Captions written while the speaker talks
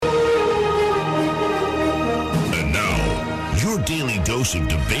dose of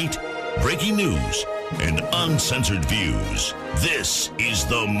debate, breaking news, and uncensored views. This is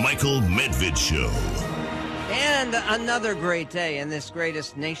the Michael Medved Show. And another great day in this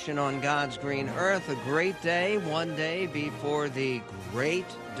greatest nation on God's green earth. A great day, one day before the great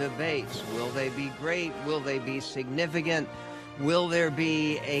debates. Will they be great? Will they be significant? Will there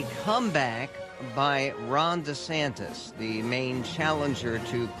be a comeback by Ron DeSantis, the main challenger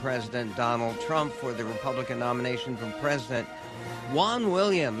to President Donald Trump for the Republican nomination for president? Juan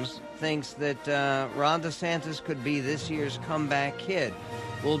Williams thinks that Ron DeSantis could be this year's comeback kid.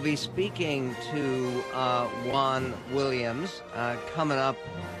 We'll be speaking to Juan Williams coming up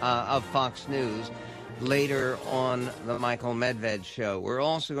of Fox News later on the Michael Medved Show. We're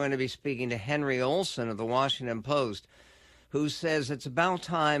also going to be speaking to Henry Olsen of the Washington Post, who says it's about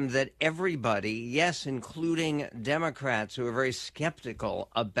time that everybody, yes, including Democrats who are very skeptical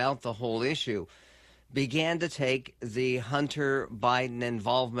about the whole issue, began to take the Hunter Biden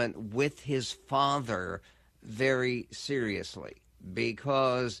involvement with his father very seriously,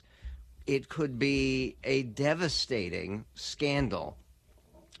 because it could be a devastating scandal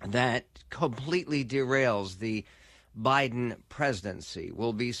that completely derails the Biden presidency.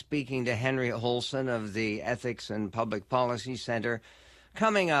 We'll be speaking to Henry Olsen of the Ethics and Public Policy Center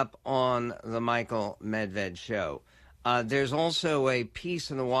coming up on the Michael Medved Show. There's also a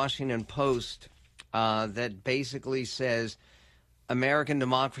piece in the Washington Post that basically says American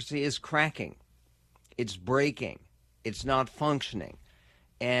democracy is cracking. It's breaking. It's not functioning.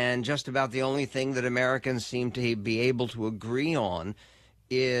 And just about the only thing that Americans seem to be able to agree on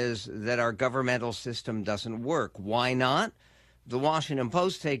is that our governmental system doesn't work. Why not? The Washington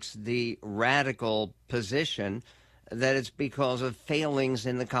Post takes the radical position that it's because of failings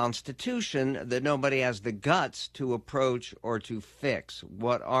in the Constitution that nobody has the guts to approach or to fix.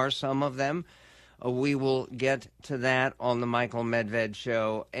 What are some of them? We will get to that on the Michael Medved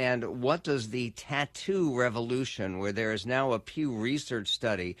Show. And what does the tattoo revolution, where there is now a Pew Research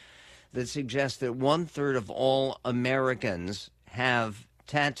study that suggests that 1/3 of all Americans have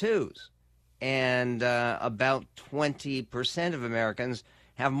tattoos, and about 20% of Americans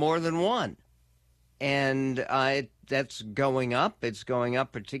have more than one. And that's going up. It's going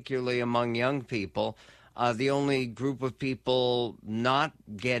up particularly among young people. The only group of people not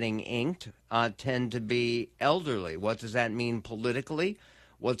getting inked tend to be elderly. What does that mean politically?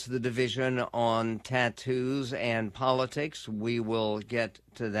 What's the division on tattoos and politics? We will get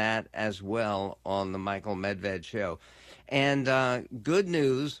to that as well on the Michael Medved Show. And good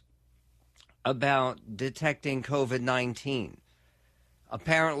news about detecting COVID-19.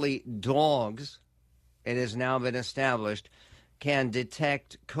 Apparently, dogs, it has now been established, can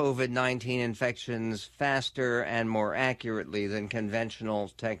detect COVID-19 infections faster and more accurately than conventional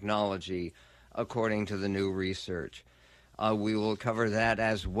technology, according to the new research. We will cover that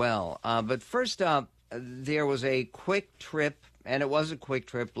as well. But first up, there was a quick trip, and it was a quick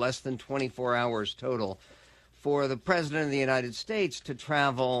trip, less than 24 hours total, for the President of the United States to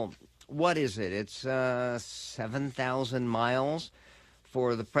travel. What is it? It's 7,000 miles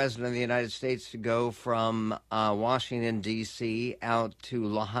for the President of the United States to go from Washington, D.C. out to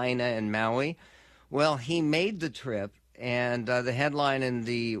Lahaina and Maui. Well, he made the trip, and the headline in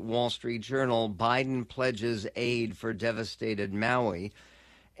the Wall Street Journal, Biden pledges aid for devastated Maui.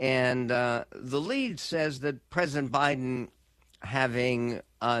 And the lead says that President Biden, having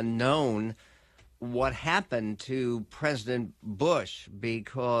known what happened to President Bush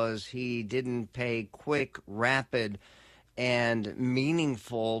because he didn't pay quick, rapid, and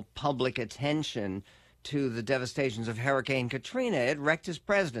meaningful public attention to the devastations of Hurricane Katrina, it wrecked his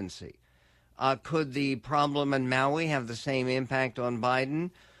presidency. Could the problem in Maui have the same impact on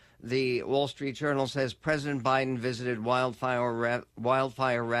Biden? The Wall Street Journal says President Biden visited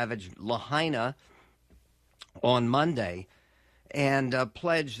wildfire-ravaged Lahaina on Monday and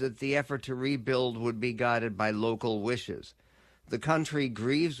pledged that the effort to rebuild would be guided by local wishes. The country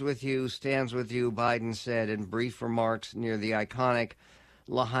grieves with you, stands with you, Biden said in brief remarks near the iconic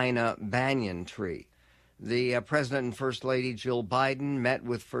Lahaina banyan tree. The President and First Lady Jill Biden met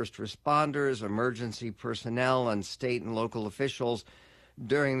with first responders, emergency personnel, and state and local officials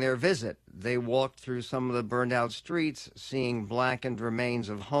during their visit. They walked through some of the burned-out streets, seeing blackened remains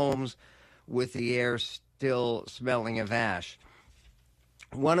of homes with the air still smelling of ash.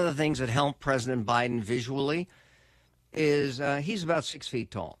 One of the things that helped President Biden visually is he's about 6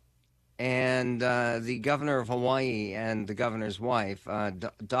 feet tall. And the governor of Hawaii and the governor's wife,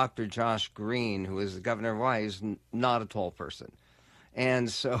 Dr. Josh Green, who is the governor of Hawaii, is not a tall person.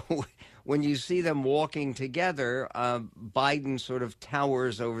 And so when you see them walking together, Biden sort of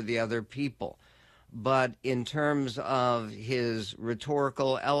towers over the other people. But in terms of his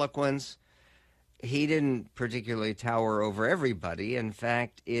rhetorical eloquence, he didn't particularly tower over everybody. In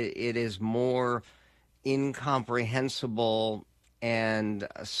fact, it is more incomprehensible and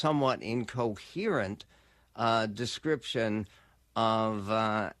somewhat incoherent description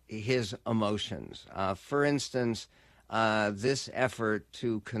of his emotions. For instance, this effort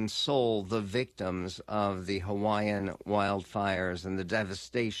to console the victims of the Hawaiian wildfires and the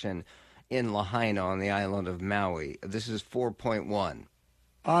devastation in Lahaina on the island of Maui. This is 4.1.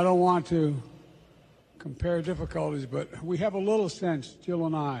 I don't want to compare difficulties, but we have a little sense, Jill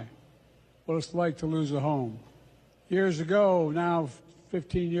and I, what it's like to lose a home. Years ago, now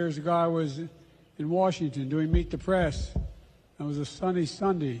 15 years ago, I was in Washington doing Meet the Press. It was a sunny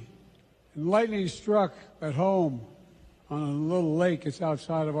Sunday, and lightning struck at home on a little lake. It's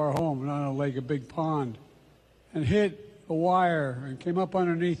outside of our home, not a lake, a big pond, and hit a wire and came up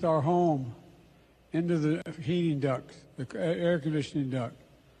underneath our home into the heating ducts, the air conditioning duct.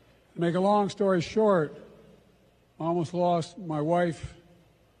 To make a long story short, I almost lost my wife,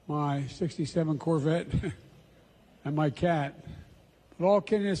 my 67 Corvette, and my cat. But all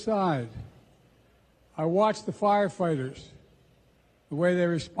kidding aside, I watched the firefighters, the way they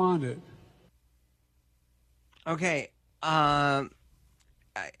responded. Okay.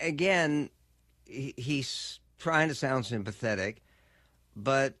 Again, he's trying to sound sympathetic,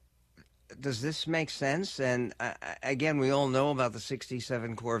 but does this make sense? And again, we all know about the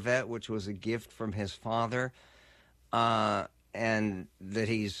 67 Corvette, which was a gift from his father, and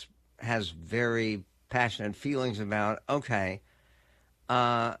that has very passionate feelings about. Okay.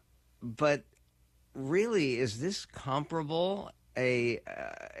 But really, is this comparable, a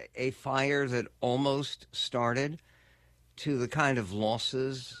fire that almost started, to the kind of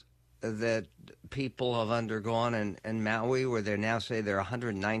losses that people have undergone in Maui, where they now say there are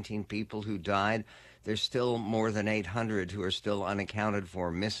 119 people who died? There's still more than 800 who are still unaccounted for,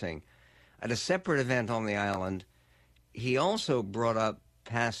 missing. At a separate event on the island, he also brought up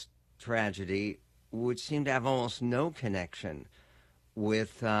past tragedy, which seemed to have almost no connection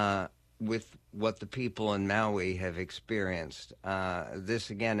with what the people in Maui have experienced.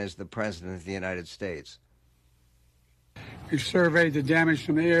 This, again, is the President of the United States. We've surveyed the damage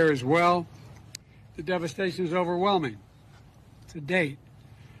from the air as well. The devastation is overwhelming. To date,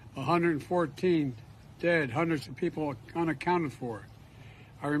 114 dead, hundreds of people unaccounted for.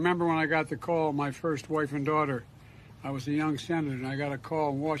 I remember when I got the call, my first wife and daughter, I was a young senator, and I got a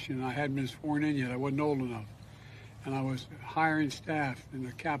call in Washington. I hadn't been sworn in yet. I wasn't old enough. And I was hiring staff in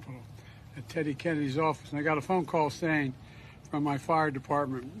the Capitol at Teddy Kennedy's office. And I got a phone call saying from my fire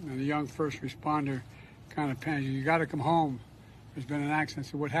department, and the young first responder kind of panicked. You got to come home. There's been an accident. I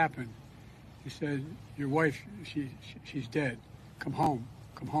said, what happened? He said, your wife, she's dead. Come home.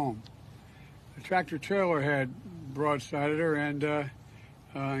 Come home. The tractor trailer had broadsided her and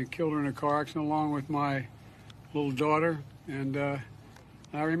killed her in a car accident along with my little daughter. And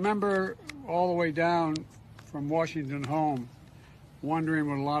I remember all the way down from Washington home wondering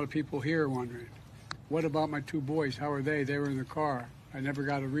what a lot of people here are wondering. What about my two boys? How are they? They were in the car. I never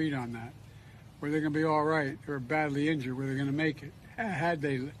got a read on that. Were they going to be all right? They were badly injured. Were they going to make it? Had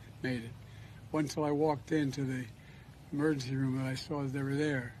they made it? Wasn't until I walked into the emergency room that I saw that they were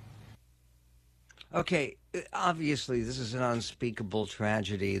there. Okay, obviously this is an unspeakable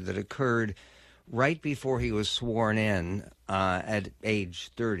tragedy that occurred right before he was sworn in at age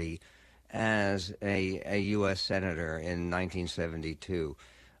 30 as a U.S. Senator in 1972.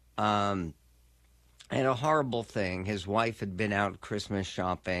 And a horrible thing, his wife had been out Christmas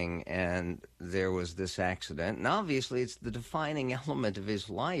shopping and there was this accident. And obviously it's the defining element of his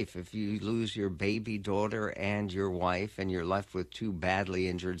life. If you lose your baby daughter and your wife and you're left with two badly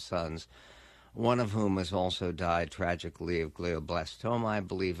injured sons, one of whom has also died tragically of glioblastoma, I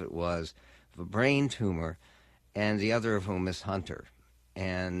believe it was, of a brain tumor, and the other of whom is Hunter.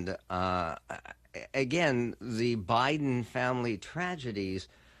 And again, the Biden family tragedies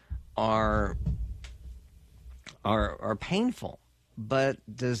are painful, but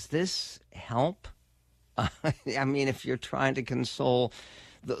does this help? I mean, if you're trying to console,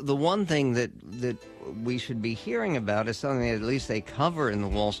 the one thing that we should be hearing about is something that at least they cover in the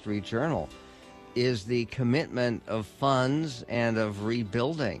Wall Street Journal, is the commitment of funds and of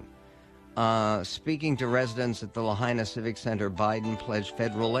rebuilding. Speaking to residents at the Lahaina Civic Center, Biden pledged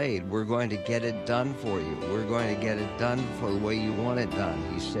federal aid. We're going to get it done for you. We're going to get it done for the way you want it done,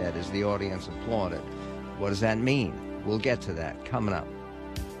 he said, as the audience applauded. What does that mean? We'll get to that coming up.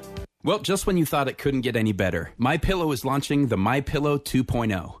 Well, just when you thought it couldn't get any better, MyPillow is launching the MyPillow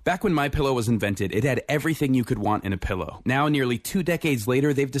 2.0. Back when MyPillow was invented, it had everything you could want in a pillow. Now, nearly 2 decades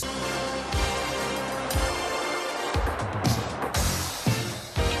later, they've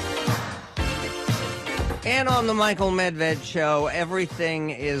And on the Michael Medved Show, everything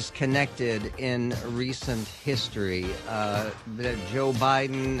is connected in recent history. Joe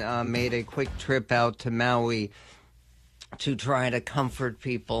Biden made a quick trip out to Maui to try to comfort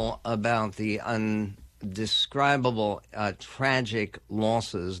people about the undescribable tragic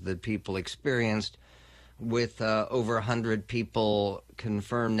losses that people experienced, with over 100 people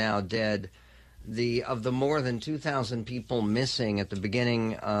confirmed now dead. Of the more than 2,000 people missing at the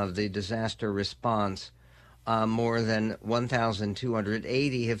beginning of the disaster response, more than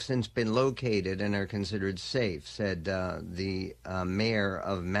 1,280 have since been located and are considered safe, said the mayor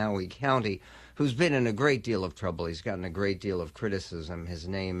of Maui County, who's been in a great deal of trouble. He's gotten a great deal of criticism. His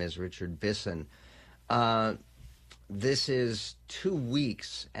name is Richard Bisson. This is 2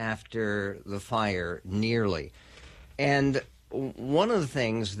 weeks after the fire, nearly. And one of the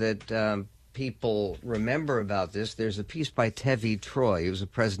things that people remember about this, there's a piece by Tevi Troy, who's a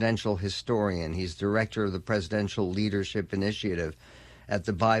presidential historian. He's director of the Presidential Leadership Initiative at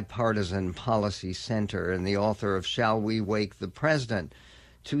the Bipartisan Policy Center and the author of Shall We Wake the President?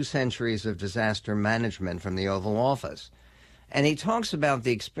 2 Centuries of Disaster Management from the Oval Office. And he talks about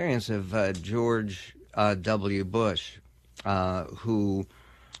the experience of George W. Bush, who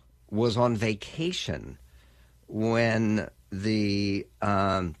was on vacation when the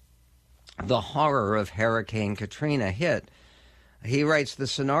horror of Hurricane Katrina hit. He writes, the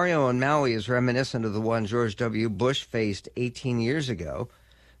scenario on Maui is reminiscent of the one George W. Bush faced 18 years ago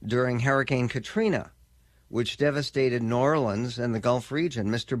during Hurricane Katrina, which devastated New Orleans and the Gulf region.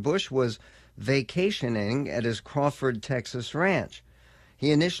 Mr. Bush was vacationing at his Crawford, Texas ranch. He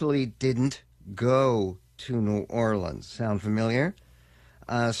initially didn't go to New Orleans. Sound familiar?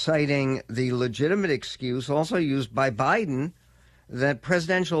 Citing the legitimate excuse also used by Biden that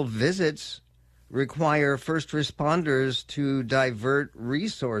presidential visits require first responders to divert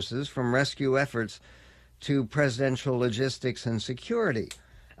resources from rescue efforts to presidential logistics and security.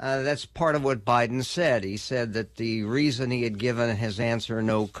 That's part of what Biden said. He said that the reason he had given his answer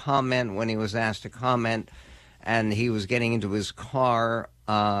no comment when he was asked to comment, and he was getting into his car,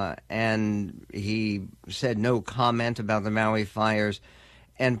 and he said no comment about the Maui fires.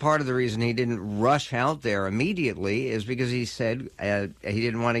 And part of the reason he didn't rush out there immediately is because he said he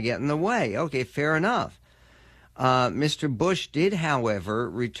didn't want to get in the way. Okay, fair enough. Mr. Bush did, however,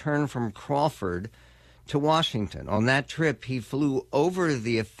 return from Crawford to Washington. On that trip, he flew over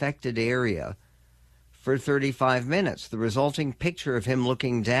the affected area for 35 minutes. The resulting picture of him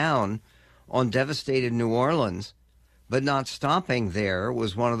looking down on devastated New Orleans, but not stopping there,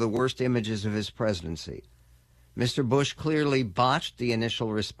 was one of the worst images of his presidency. Mr. Bush clearly botched the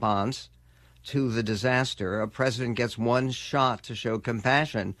initial response to the disaster. A president gets one shot to show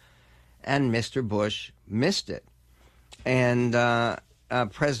compassion, and Mr. Bush missed it. And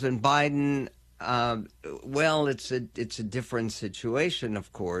President Biden, well, it's a different situation,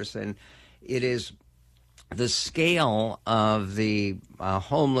 of course, and it is the scale of the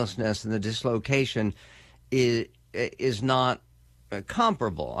homelessness and the dislocation is not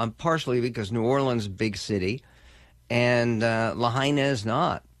comparable. Partially because New Orleans is a big city, and Lahaina is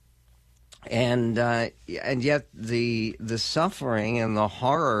not. And yet the suffering and the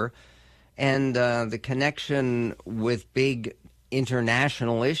horror and the connection with big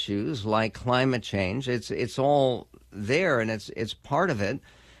international issues like climate change, it's all there, and it's part of it.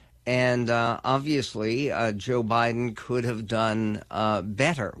 And obviously, Joe Biden could have done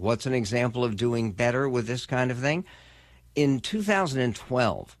better. What's an example of doing better with this kind of thing? In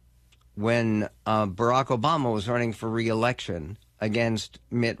 2012, when Barack Obama was running for re-election against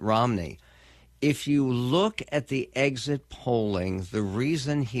Mitt Romney, if you look at the exit polling, the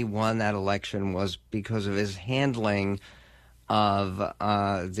reason he won that election was because of his handling of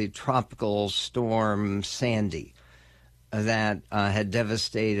the tropical storm Sandy that had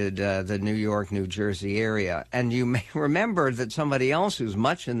devastated the New York, New Jersey area. And you may remember that somebody else who's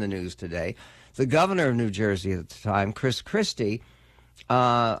much in the news today, the governor of New Jersey at the time, Chris Christie,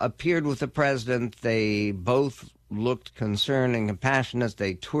 appeared with the president. They both looked concerned and compassionate.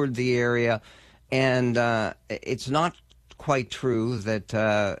 They toured the area. And it's not quite true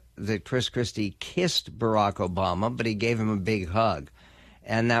that Chris Christie kissed Barack Obama, but he gave him a big hug.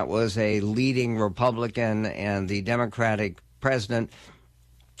 And that was a leading Republican and the Democratic president.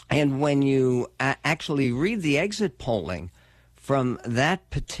 And when you actually read the exit polling from that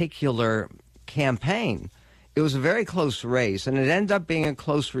particular campaign, it was a very close race, and it ended up being a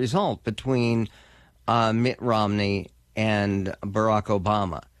close result between Mitt Romney and Barack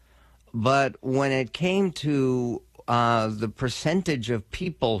Obama. But when it came to the percentage of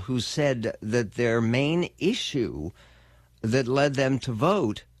people who said that their main issue that led them to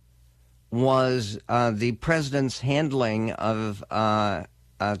vote was the president's handling of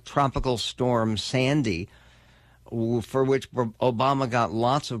Tropical Storm Sandy, for which Obama got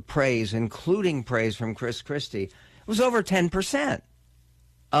lots of praise, including praise from Chris Christie. It was over 10%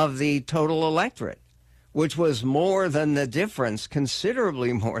 of the total electorate, which was more than the difference,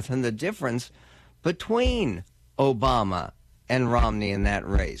 considerably more than the difference between Obama and Romney in that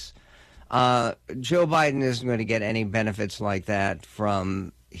race. Joe Biden isn't going to get any benefits like that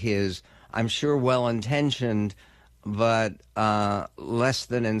from his, I'm sure, well-intentioned but less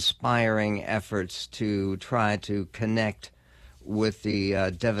than inspiring efforts to try to connect with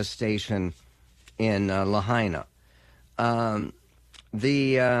the devastation in Lahaina. Tevi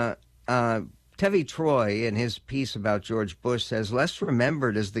Troy, in his piece about George Bush, says, less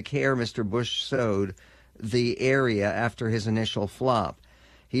remembered is the care Mr. Bush showed the area after his initial flop.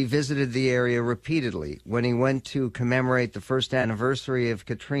 He visited the area repeatedly. When he went to commemorate the first anniversary of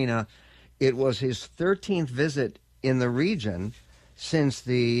Katrina, it was his 13th visit in the region since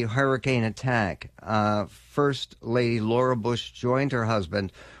the hurricane attack. First Lady Laura Bush joined her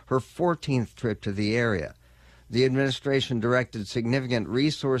husband, her 14th trip to the area. The administration directed significant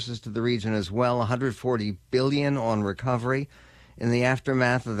resources to the region as well, $140 billion on recovery. In the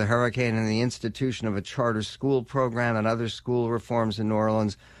aftermath of the hurricane and the institution of a charter school program and other school reforms in New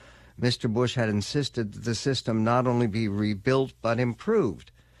Orleans, Mr. Bush had insisted that the system not only be rebuilt but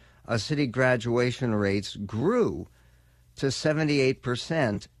improved. City graduation rates grew to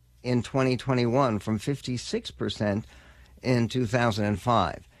 78% in 2021 from 56% in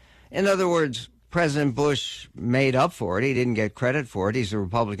 2005. In other words, President Bush made up for it. He didn't get credit for it. He's a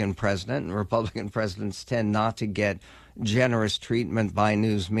Republican president, and Republican presidents tend not to get generous treatment by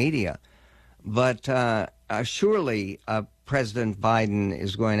news media. But surely President Biden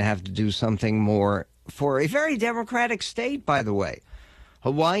is going to have to do something more for a very democratic state, by the way.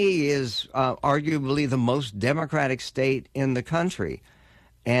 Hawaii is arguably the most democratic state in the country,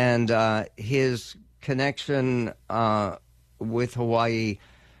 and his connection with Hawaii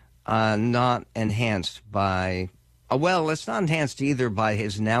not enhanced by, it's not enhanced either by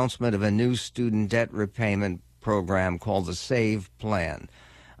his announcement of a new student debt repayment program called the SAVE Plan.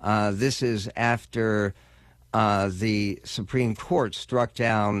 This is after the Supreme Court struck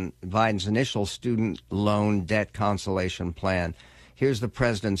down Biden's initial student loan debt consolation plan. Here's the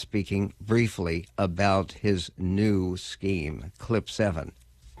president speaking briefly about his new scheme. Clip 7.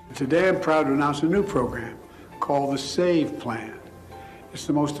 Today I'm proud to announce a new program called the SAVE Plan. It's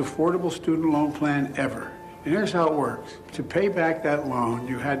the most affordable student loan plan ever. And here's how it works. To pay back that loan,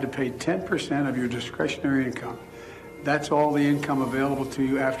 you had to pay 10% of your discretionary income. That's all the income available to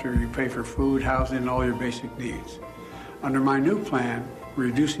you after you pay for food, housing, and all your basic needs. Under my new plan, we're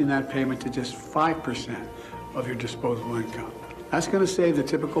reducing that payment to just 5% of your disposable income. That's going to save the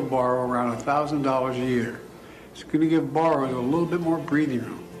typical borrower around $1,000 a year. It's going to give borrowers a little bit more breathing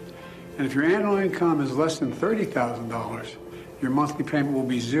room. And if your annual income is less than $30,000, your monthly payment will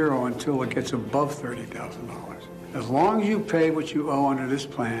be zero until it gets above $30,000. As long as you pay what you owe under this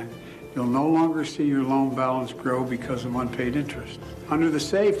plan, you'll no longer see your loan balance grow because of unpaid interest. Under the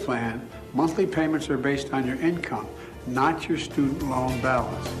SAVE plan, monthly payments are based on your income, not your student loan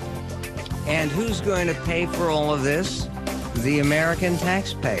balance. And who's going to pay for all of this? The American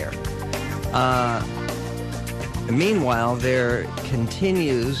taxpayer. Meanwhile, there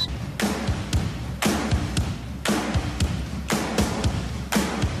continues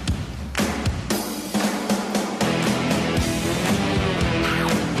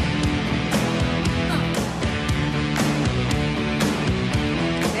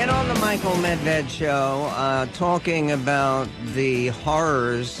Michael Medved Show, talking about the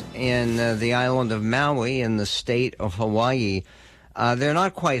horrors in the island of Maui in the state of Hawaii. They're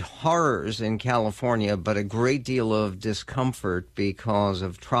not quite horrors in California, but a great deal of discomfort because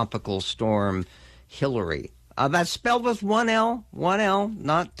of Tropical Storm Hillary. That's spelled with one L,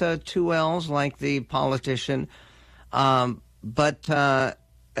 not two L's like the politician. But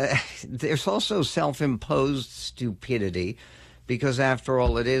there's also self-imposed stupidity, because after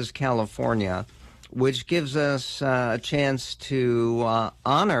all, it is California, which gives us a chance to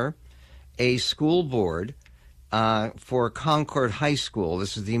honor a school board for Concord High School.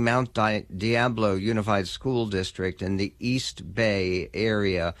 This is the Mount Diablo Unified School District in the East Bay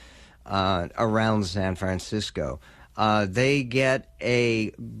area around San Francisco. They get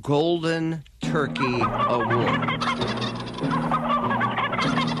a Golden Turkey Award.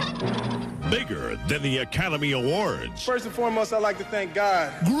 Bigger than the Academy Awards. First and foremost, I'd like to thank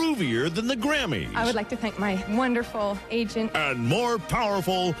God. Groovier than the Grammys. I would like to thank my wonderful agent. And more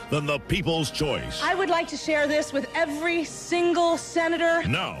powerful than the People's Choice. I would like to share this with every single senator.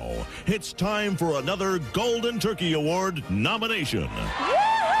 Now, it's time for another Golden Turkey Award nomination. Woo-hoo!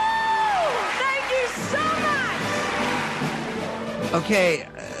 Thank you so much! Okay,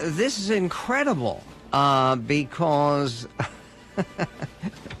 this is incredible because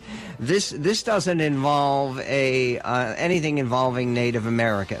this doesn't involve anything involving Native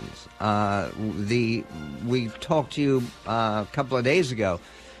Americans. We talked to you a couple of days ago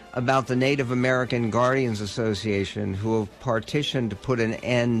about the Native American Guardians Association, who have petitioned to put an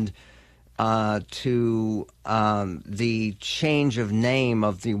end to the change of name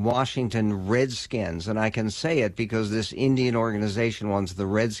of the Washington Redskins. And I can say it because this Indian organization wants the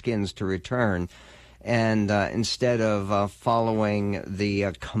Redskins to return. And instead of following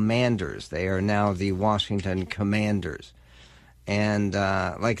the Commanders, they are now the Washington Commanders. And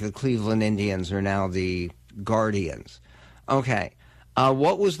like the Cleveland Indians are now the Guardians. Okay.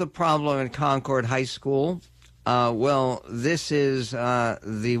 What was the problem in Concord High School? Well, this is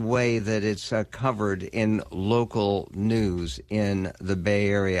the way that it's covered in local news in the Bay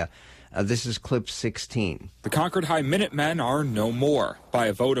Area. This is clip 16. The Concord High Minutemen are no more. By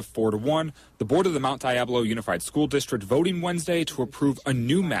a vote of 4-1, the board of the Mount Diablo Unified School District voting Wednesday to approve a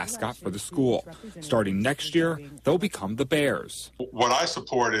new mascot for the school. Starting next year, they'll become the Bears. What I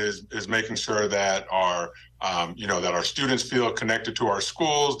support is making sure that our students feel connected to our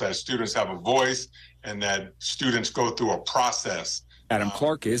schools, that students have a voice, and that students go through a process. Adam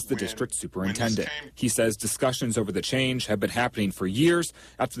Clark is the district superintendent. He says discussions over the change have been happening for years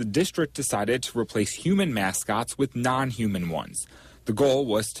after the district decided to replace human mascots with non-human ones. The goal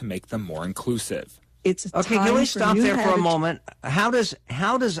was to make them more inclusive. Okay, can we stop there for a moment? How does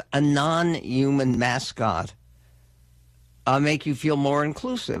a non-human mascot make you feel more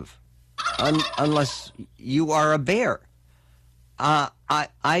inclusive? Unless you are a bear. I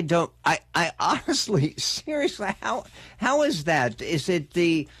honestly, seriously, how is that? Is it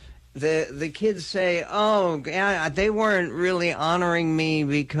the kids say, oh, yeah, they weren't really honoring me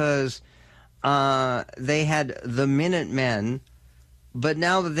because they had the Minutemen, but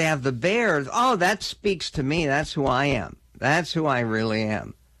now that they have the Bears, oh, that speaks to me. That's who I am. That's who I really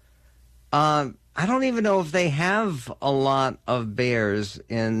am. I don't even know if they have a lot of Bears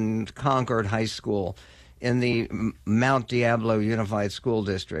in Concord High School in the Mount Diablo Unified School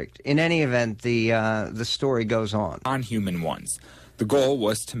District. In any event, the story goes on. Non-human ones. The goal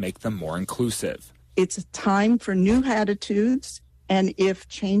was to make them more inclusive. It's a time for new attitudes, and if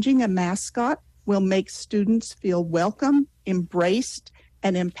changing a mascot will make students feel welcome, embraced,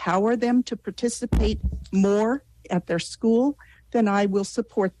 and empower them to participate more at their school, then I will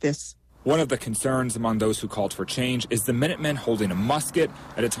support this. One of the concerns among those who called for change is the Minutemen holding a musket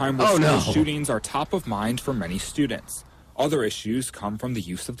at a time where shootings are top of mind for many students. Other issues come from the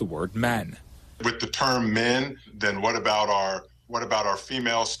use of the word men. With the term men, then what about our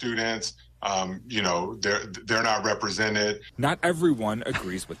female students? They're not represented. Not everyone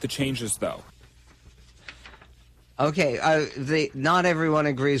agrees with the changes, though. Okay, not everyone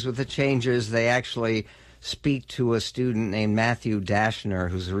agrees with the changes. They actually speak to a student named Matthew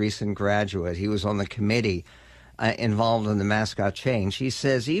Dashner, who's a recent graduate. He was on the committee involved in the mascot change. He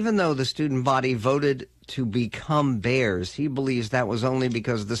says even though the student body voted to become Bears, he believes that was only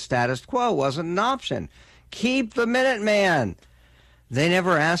because the status quo wasn't an option. Keep the Minuteman. They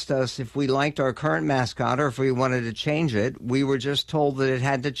never asked us if we liked our current mascot or if we wanted to change it. We were just told that it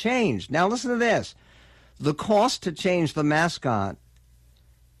had to change. Now listen to this. The cost to change the mascot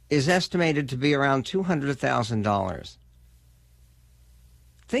is estimated to be around $200,000.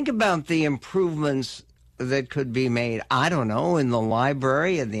 Think about the improvements that could be made, I don't know, in the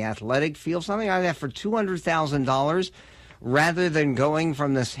library, in the athletic field, something like that for $200,000, rather than going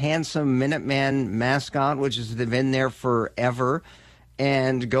from this handsome Minuteman mascot, which has been there forever,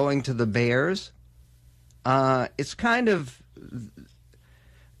 and going to the Bears. It's kind of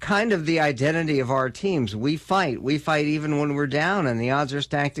the identity of our teams. We fight even when we're down and the odds are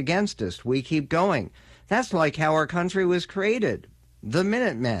stacked against us. We keep going. That's like how our country was created. The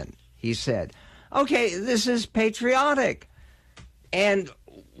Minutemen, he said. Okay, this is patriotic. And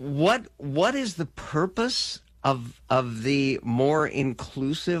what is the purpose of the more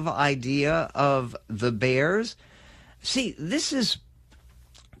inclusive idea of the Bears? See, this is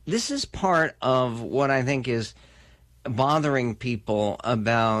part of what I think is bothering people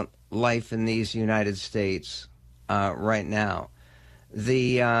about life in these United States right now.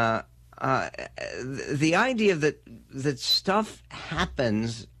 the idea that stuff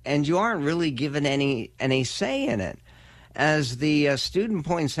happens and you aren't really given any say in it. As the student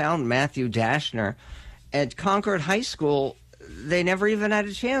points out, Matthew Dashner, at Concord High School, they never even had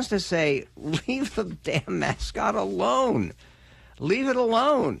a chance to say, leave the damn mascot alone. Leave it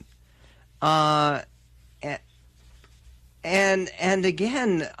alone. And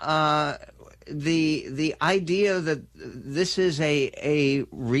again, the idea that this is a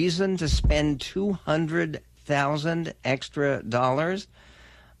reason to spend $200,000 extra dollars.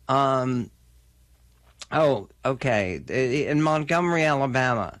 Oh, okay. In Montgomery,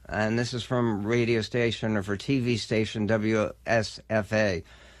 Alabama, and this is from radio station or for TV station WSFA.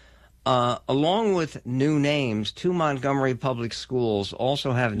 Along with new names, 2 Montgomery public schools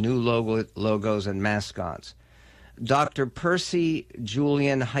also have new logos and mascots. Dr. Percy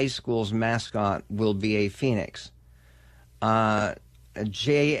Julian High School's mascot will be a phoenix. JAG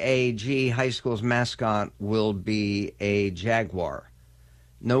High School's mascot will be a jaguar.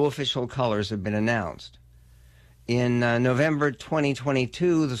 No official colors have been announced. In November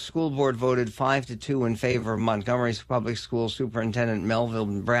 2022, the school board voted 5-2 in favor of Montgomery's Public School Superintendent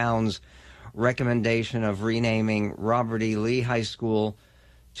Melvin Brown's recommendation of renaming Robert E. Lee High School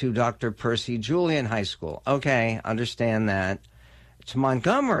to Dr. Percy Julian High School. Okay, understand that. It's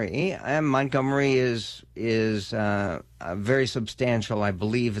Montgomery, and Montgomery is very substantial. I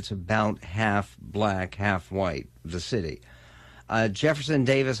believe it's about half black, half white, the city. Jefferson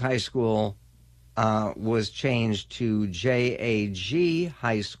Davis High School was changed to JAG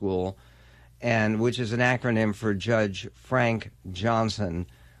High School, and which is an acronym for Judge Frank Johnson,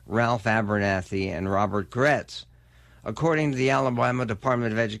 Ralph Abernathy, and Robert Gretz. According to the Alabama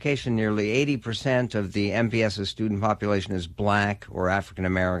Department of Education, nearly 80% of the MPS's student population is black or African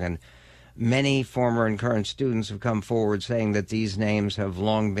American. Many former and current students have come forward saying that these names have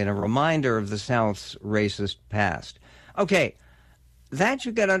long been a reminder of the South's racist past. Okay, that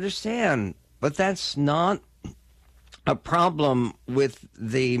you got to understand, but that's not a problem with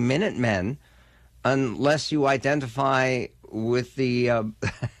the Minutemen unless you identify with the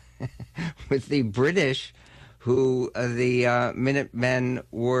with the British who the Minutemen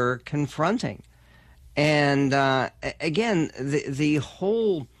were confronting. And again, the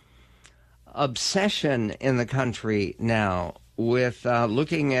whole obsession in the country now with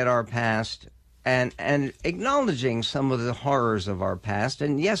looking at our past and acknowledging some of the horrors of our past.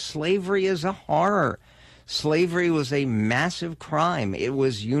 And yes, slavery is a horror. Slavery was a massive crime. It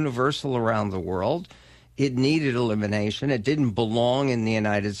was universal around the world. It needed elimination. It didn't belong in the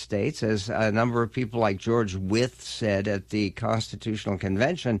United States, as a number of people like George Wythe said at the Constitutional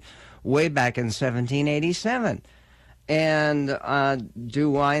Convention way back in 1787. And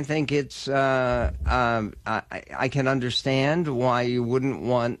do I think it's, I can understand why you wouldn't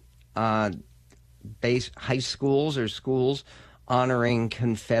want high schools or schools honoring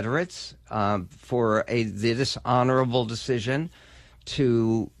Confederates for the dishonorable decision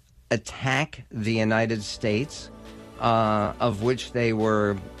to attack the United States, of which they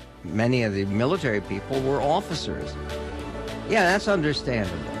were, many of the military people were officers. Yeah, that's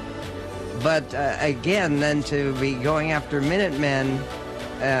understandable. But again, then to be going after Minutemen,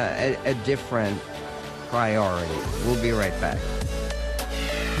 a different priority. We'll be right back.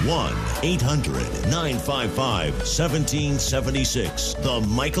 1-800-955-1776. The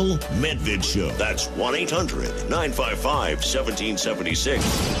Michael Medved Show. That's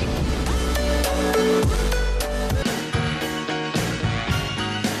 1-800-955-1776.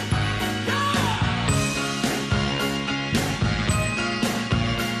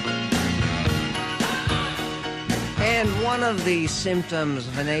 And one of the symptoms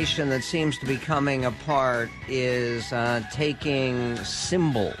of a nation that seems to be coming apart is taking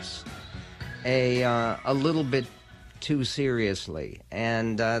symbols a little bit too seriously,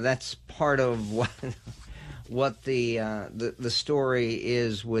 and that's part of what the story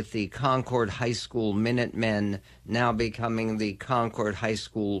is with the Concord High School Minutemen now becoming the Concord High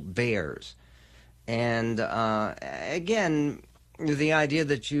School Bears, and again, the idea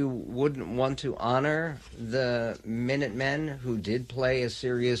that you wouldn't want to honor the Minutemen who did play a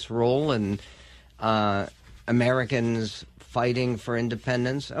serious role in Americans fighting for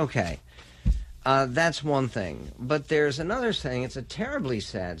independence, okay. That's one thing. But there's another thing. It's a terribly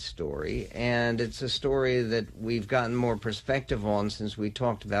sad story, and it's a story that we've gotten more perspective on since we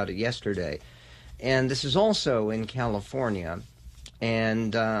talked about it yesterday. And this is also in California,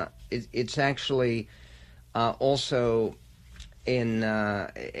 and it's actually also in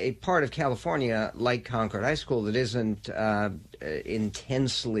a part of California like Concord High School that isn't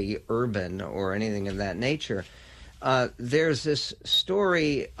intensely urban or anything of that nature. There's this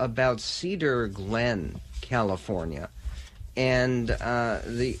story about Cedar Glen, California, and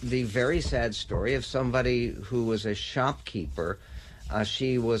the very sad story of somebody who was a shopkeeper.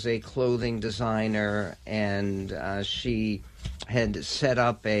 She was a clothing designer, and she had set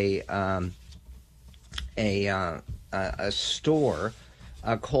up a store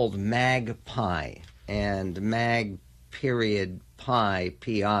called Magpie, and Mag period Pie,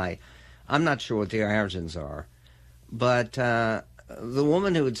 P-I. I'm not sure what the origins are, but the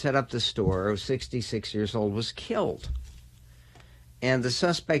woman who had set up the store, who was 66 years old, was killed. And the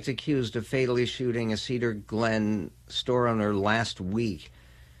suspect accused of fatally shooting a Cedar Glen store owner last week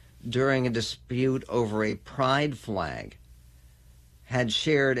during a dispute over a pride flag had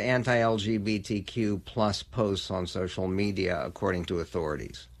shared anti-LGBTQ plus posts on social media, according to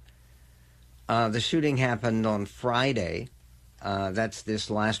authorities. The shooting happened on Friday, that's this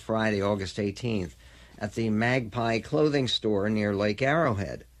last Friday, August 18th, at the Magpie clothing store near Lake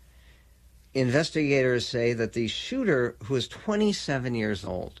Arrowhead. Investigators say that the shooter, who is 27 years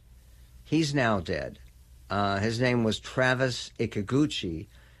old, he's now dead. His name was Travis Ikaguchi,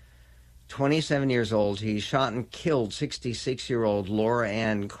 27 years old. He shot and killed 66-year-old Laura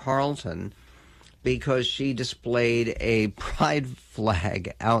Ann Carlton because she displayed a pride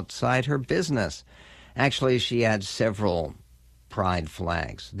flag outside her business. Actually, she had several pride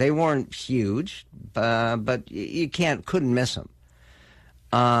flags. They weren't huge, but you couldn't miss them.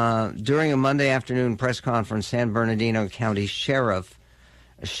 During a Monday afternoon press conference, San Bernardino County Sheriff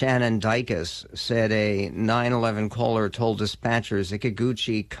Shannon Dykes said a 9/11 caller told dispatchers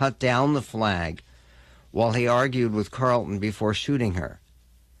Ikaguchi cut down the flag while he argued with Carlton before shooting her.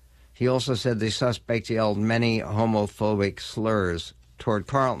 He also said the suspect yelled many homophobic slurs toward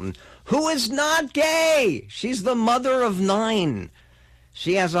Carlton, who is not gay. She's the mother of 9.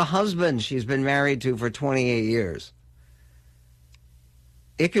 She has a husband she's been married to for 28 years.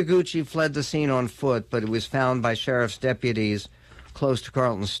 Ikaguchi fled the scene on foot, but was found by sheriff's deputies close to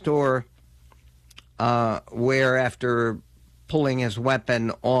Carlton's store, where after pulling his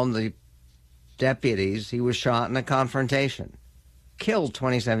weapon on the deputies, he was shot in a confrontation. Killed,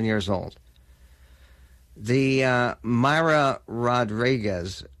 27 years old. The Myra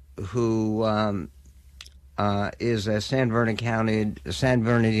Rodriguez, who is a San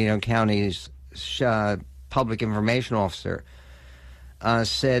Bernardino County's public information officer,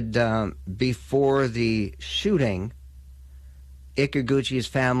 said before the shooting, Ikaguchi's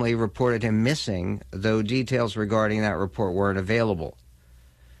family reported him missing, though details regarding that report weren't available.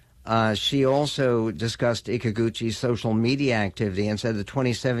 She also discussed Ikaguchi's social media activity and said the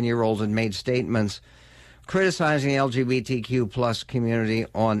 27-year-old had made statements criticizing the LGBTQ plus community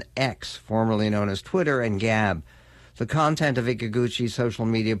on X, formerly known as Twitter, and Gab. The content of Ikaguchi's social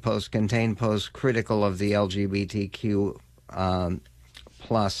media posts contained posts critical of the LGBTQ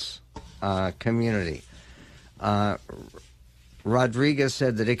plus community. Rodriguez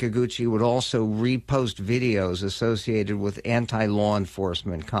said that Ikaguchi would also repost videos associated with anti-law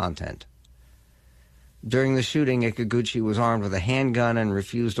enforcement content. During the shooting, Ikaguchi was armed with a handgun and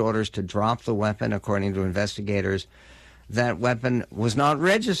refused orders to drop the weapon, according to investigators. That weapon was not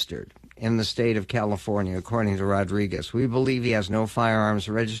registered in the state of California, according to Rodriguez. We believe he has no firearms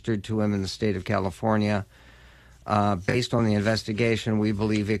registered to him in the state of California. Based on the investigation, we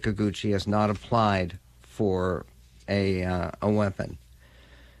believe Ikaguchi has not applied for a weapon.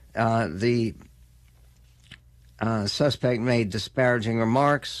 The suspect made disparaging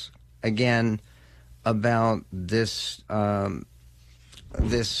remarks, again, about this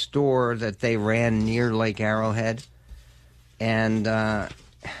this store that they ran near Lake Arrowhead. And the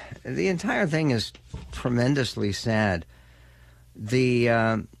entire thing is tremendously sad.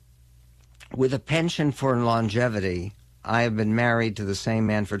 With a penchant for longevity, I have been married to the same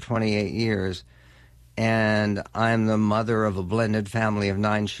man for 28 years, and I'm the mother of a blended family of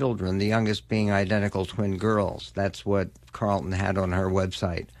 9 children, the youngest being identical twin girls. That's what Carlton had on her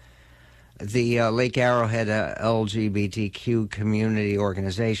website. The Lake Arrowhead LGBTQ community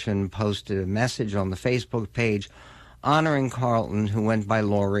organization posted a message on the Facebook page honoring Carlton, who went by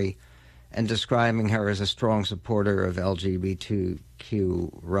Lori, and describing her as a strong supporter of LGBTQ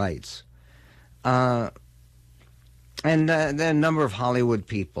rights. And there are a number of Hollywood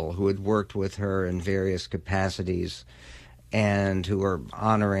people who had worked with her in various capacities and who are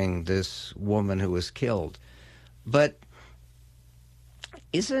honoring this woman who was killed. But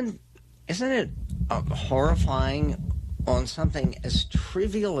isn't it horrifying on something as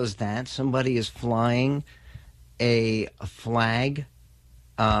trivial as that? Somebody is flying a flag,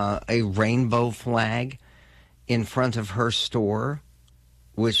 a rainbow flag, in front of her store,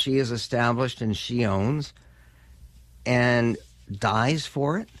 which she has established and she owns, and dies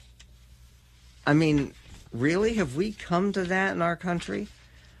for it? I mean, really? Have we come to that in our country?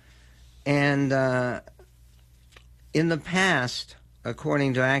 And in the past,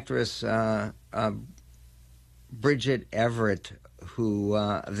 according to actress Bridget Everett, who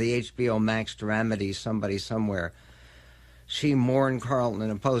the HBO Max dramedy Somebody Somewhere, she mourned Carlton in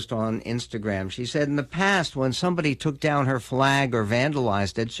a post on Instagram. She said, in the past, when somebody took down her flag or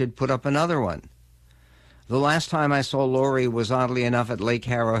vandalized it, she'd put up another one. The last time I saw Lori was, oddly enough, at Lake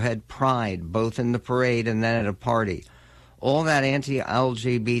Arrowhead Pride, both in the parade and then at a party. All that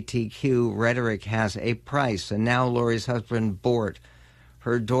anti-LGBTQ rhetoric has a price, and now Lori's husband, Bort,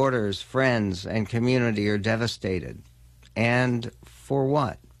 her daughters, friends, and community are devastated. And for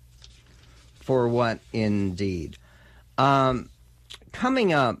what? For what, indeed?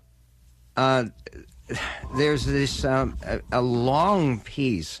 Coming up, there's this a long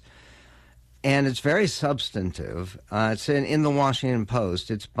piece, and it's very substantive. It's in the Washington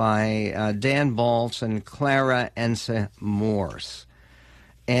Post. It's by Dan Baltz and Clara Ensa Morse.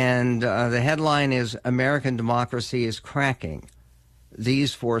 And the headline is, American Democracy is Cracking.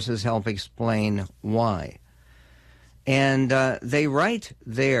 These forces help explain why. And they write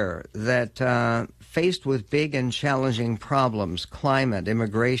there that faced with big and challenging problems, climate,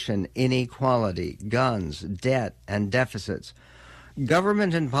 immigration, inequality, guns, debt, and deficits,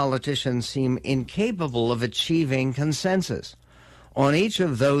 government and politicians seem incapable of achieving consensus. On each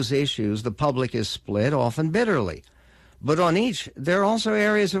of those issues, the public is split, often bitterly. But on each, there are also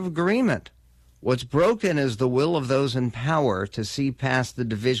areas of agreement. What's broken is the will of those in power to see past the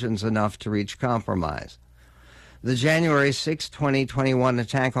divisions enough to reach compromise. The January 6, 2021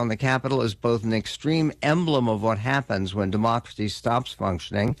 attack on the Capitol is both an extreme emblem of what happens when democracy stops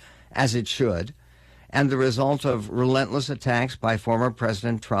functioning, as it should, and the result of relentless attacks by former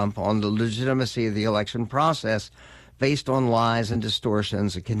President Trump on the legitimacy of the election process based on lies and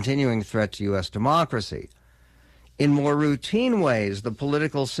distortions, a continuing threat to U.S. democracy. In more routine ways, the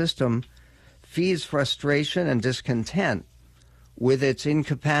political system feeds frustration and discontent with its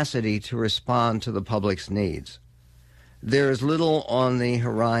incapacity to respond to the public's needs. There is little on the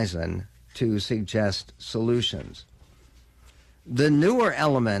horizon to suggest solutions. The newer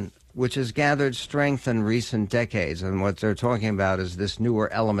element, which has gathered strength in recent decades, and what they're talking about is this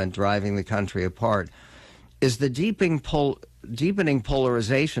newer element driving the country apart, is the deepening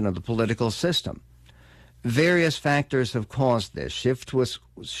polarization of the political system. Various factors have caused this.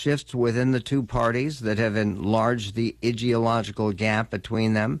 Shifts within the two parties that have enlarged the ideological gap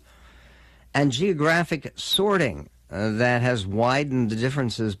between them, and geographic sorting that has widened the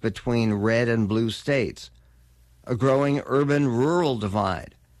differences between red and blue states, a growing urban-rural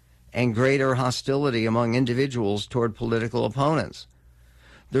divide, and greater hostility among individuals toward political opponents.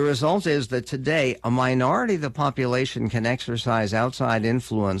 The result is that today, a minority of the population can exercise outside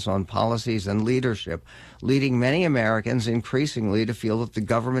influence on policies and leadership, leading many Americans increasingly to feel that the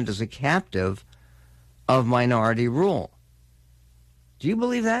government is a captive of minority rule. Do you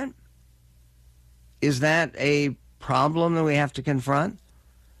believe that? Is that a problem that we have to confront?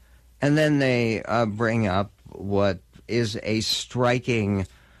 And then they bring up what is a striking,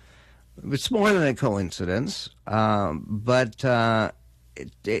 it's more than a coincidence, but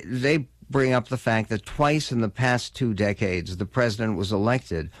they bring up the fact that twice in the past 2 decades, the president was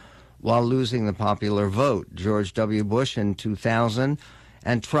elected while losing the popular vote, George W. Bush in 2000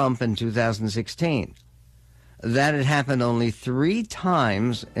 and Trump in 2016. That had happened only 3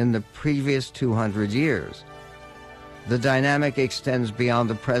 times in the previous 200 years. The dynamic extends beyond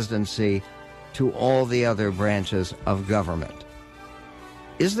the presidency to all the other branches of government.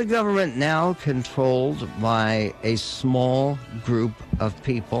 Is the government now controlled by a small group of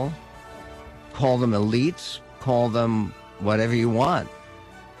people? Call them elites, call them whatever you want.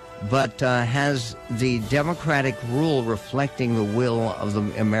 But has the democratic rule reflecting the will of the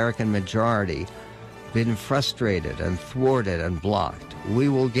American majority been frustrated and thwarted and blocked? We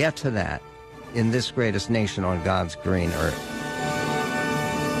will get to that in this greatest nation on God's green earth.